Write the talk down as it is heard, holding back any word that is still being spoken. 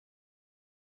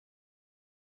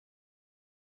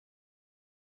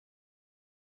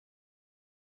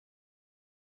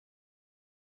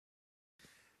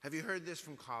Have you heard this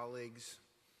from colleagues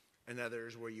and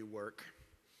others where you work?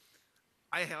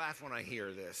 I laugh when I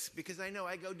hear this because I know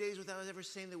I go days without ever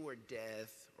saying the word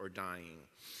death or dying.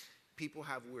 People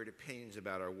have weird opinions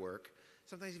about our work,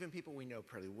 sometimes even people we know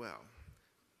pretty well.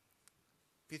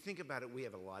 If you think about it, we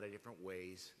have a lot of different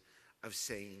ways of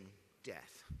saying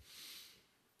death.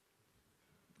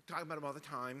 We talk about them all the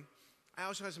time. I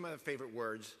also have some other favorite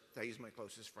words that I use with my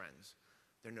closest friends.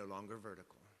 They're no longer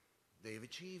vertical. They've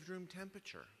achieved room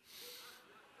temperature.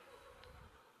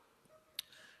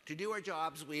 To do our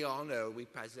jobs, we all know we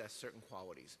possess certain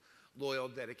qualities. Loyal,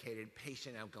 dedicated,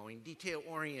 patient, outgoing,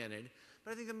 detail-oriented.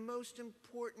 But I think the most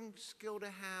important skill to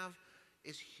have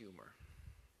is humor.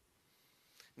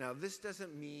 Now, this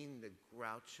doesn't mean that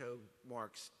Groucho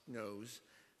Marx knows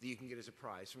that you can get as a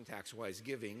prize from tax-wise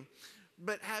giving,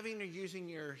 but having or using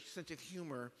your sense of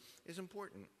humor is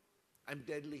important. I'm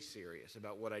deadly serious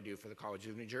about what I do for the College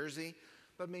of New Jersey,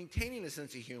 but maintaining a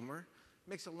sense of humor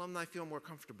makes alumni feel more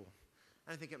comfortable.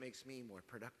 And I think it makes me more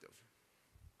productive.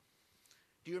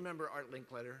 Do you remember Art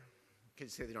Linkletter?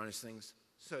 Kids say the honest things.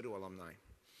 So do alumni.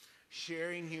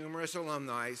 Sharing humorous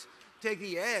alumni take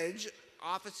the edge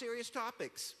off of serious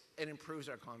topics and improves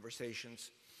our conversations.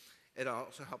 It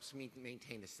also helps me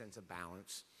maintain a sense of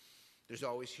balance. There's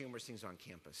always humorous things on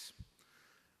campus.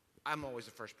 I'm always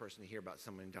the first person to hear about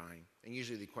someone dying. And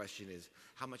usually the question is,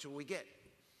 how much will we get?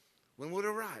 When will it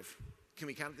arrive? Can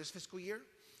we count it this fiscal year?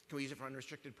 Can we use it for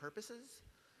unrestricted purposes?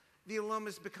 The alum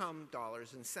has become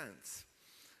dollars and cents.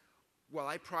 While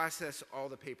I process all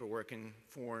the paperwork and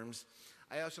forms,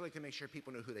 I also like to make sure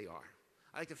people know who they are.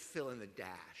 I like to fill in the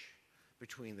dash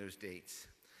between those dates.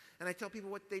 And I tell people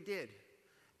what they did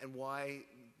and why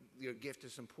your gift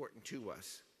is important to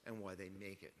us and why they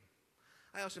make it.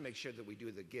 I also make sure that we do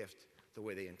the gift the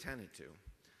way they intended to.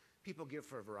 People give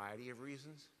for a variety of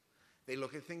reasons. They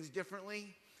look at things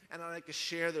differently, and I like to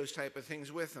share those type of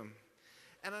things with them.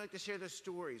 And I like to share their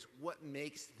stories, what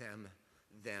makes them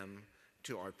them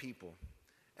to our people.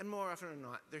 And more often than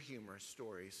not, they're humorous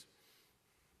stories.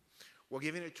 While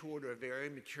giving a tour to a very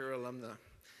mature alumna,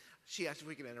 she asked if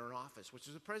we could enter an office, which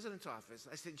was the president's office.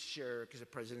 I said, sure, because the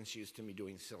president's used to me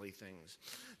doing silly things.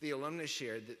 The alumna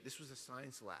shared that this was a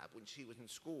science lab when she was in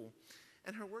school,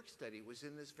 and her work study was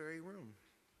in this very room.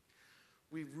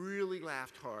 We really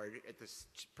laughed hard at the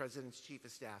president's chief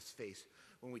of staff's face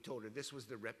when we told her this was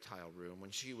the reptile room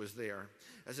when she was there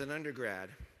as an undergrad.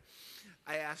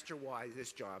 I asked her why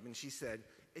this job, and she said,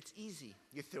 it's easy.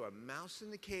 You throw a mouse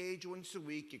in the cage once a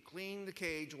week, you clean the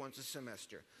cage once a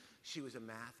semester. She was a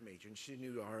math major, and she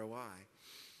knew ROI.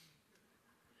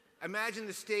 Imagine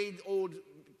the staid old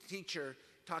teacher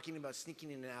talking about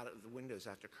sneaking in and out of the windows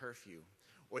after curfew,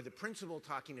 or the principal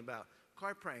talking about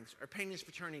car pranks or painting his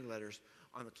fraternity letters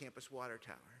on the campus water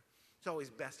tower. It's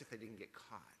always best if they didn't get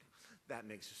caught. That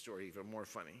makes the story even more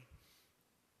funny.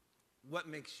 What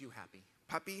makes you happy?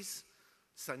 Puppies,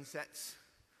 sunsets,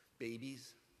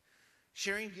 babies.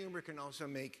 Sharing humor can also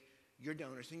make your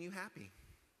donors and you happy.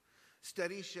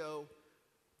 Studies show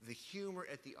the humor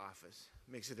at the office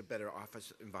makes it a better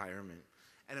office environment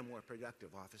and a more productive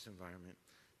office environment.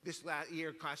 This last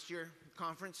year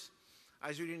conference, I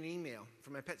was reading an email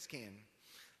from my PET scan.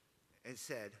 It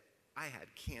said, I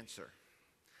had cancer.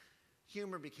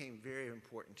 Humor became very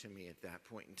important to me at that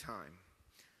point in time.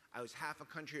 I was half a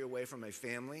country away from my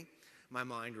family. My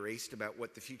mind raced about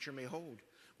what the future may hold.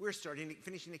 We were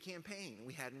finishing the campaign.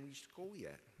 We hadn't reached goal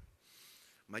yet.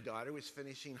 My daughter was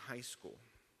finishing high school.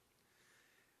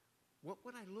 What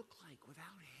would I look like without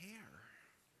hair?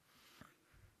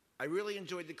 I really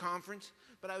enjoyed the conference,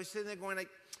 but I was sitting there going like,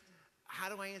 how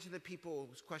do I answer the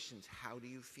people's questions? How do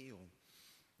you feel?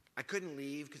 I couldn't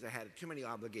leave because I had too many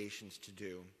obligations to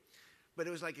do. But it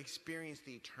was like experience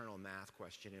the eternal math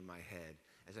question in my head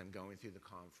as I'm going through the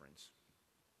conference.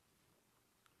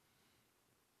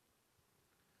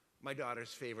 My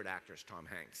daughter's favorite actor is Tom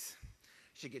Hanks.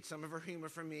 She gets some of her humor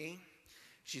from me.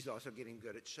 She's also getting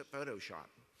good at Photoshop.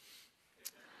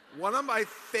 One of my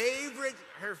favorite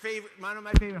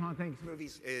Tom Hanks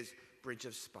movies is Bridge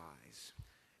of Spies.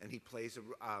 And he plays a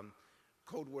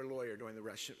Cold War lawyer during the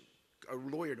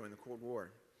Cold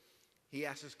War. He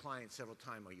asks his client several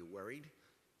times, are you worried?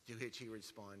 To which he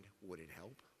respond, would it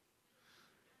help?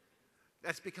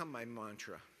 That's become my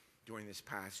mantra during this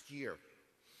past year.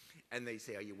 And they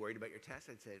say, are you worried about your test?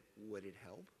 I'd say, would it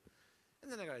help?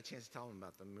 And then I got a chance to tell them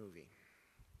about the movie.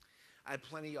 I had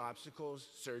plenty of obstacles,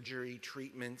 surgery,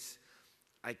 treatments.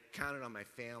 I counted on my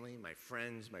family, my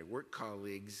friends, my work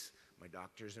colleagues, my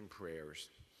doctors, and prayers.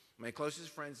 My closest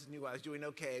friends knew I was doing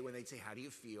okay when they'd say, how do you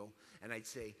feel? And I'd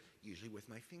say, usually with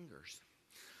my fingers.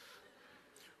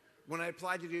 When I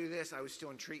applied to do this, I was still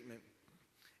in treatment.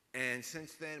 And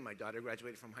since then, my daughter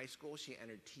graduated from high school. She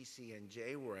entered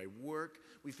TCNJ, where I work.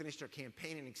 We finished our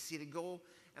campaign and exceeded goal,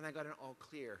 and I got an all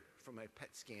clear from my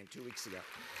PET scan 2 weeks ago.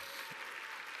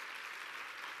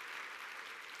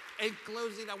 In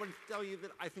closing, I want to tell you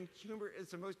that I think humor is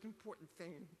the most important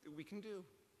thing that we can do.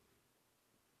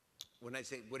 When I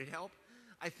say, would it help?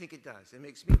 I think it does. It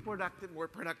makes me more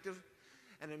productive,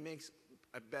 and it makes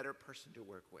a better person to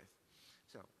work with.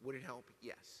 So, would it help?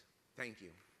 Yes. Thank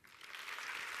you.